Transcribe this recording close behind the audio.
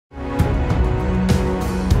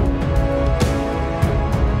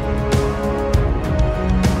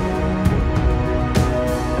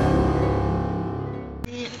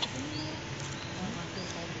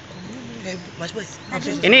Mas Boy.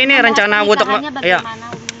 Ini rencana untuk ya.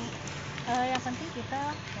 Yang penting kita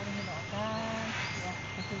saling mendoakan, ya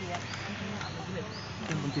kasih lihat.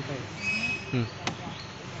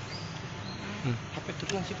 Apa itu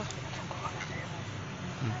doang sih Pak?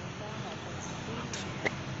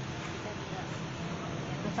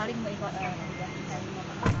 Saling mendoakan.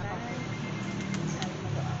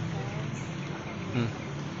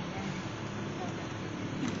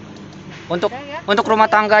 Untuk rumah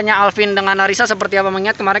tangganya Alvin dengan Larissa seperti apa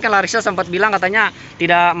mengingat kemarin kan Larissa sempat bilang katanya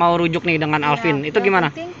tidak mau rujuk nih dengan Alvin. Itu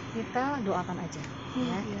gimana? Yang penting kita doakan aja.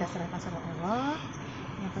 Ya, kita serahkan sama Allah.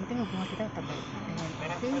 Yang penting hubungan kita tetap baik dengan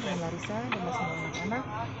Alvin, dengan Larissa, dengan semua anak-anak,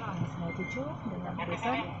 dengan semua cucu, dengan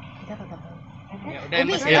besan kita tetap baik.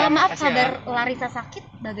 Umi, maaf kabar Larissa sakit,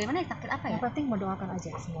 bagaimana ya, sakit apa ya? Yang penting mendoakan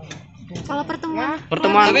aja semuanya. Kalau pertemuan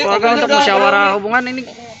Keluarga untuk musyawarah hubungan ini.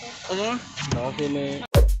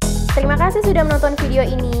 Terima kasih sudah menonton video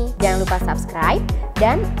ini. Jangan lupa subscribe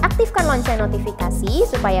dan aktifkan lonceng notifikasi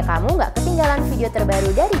supaya kamu nggak ketinggalan video terbaru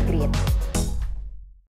dari Grid.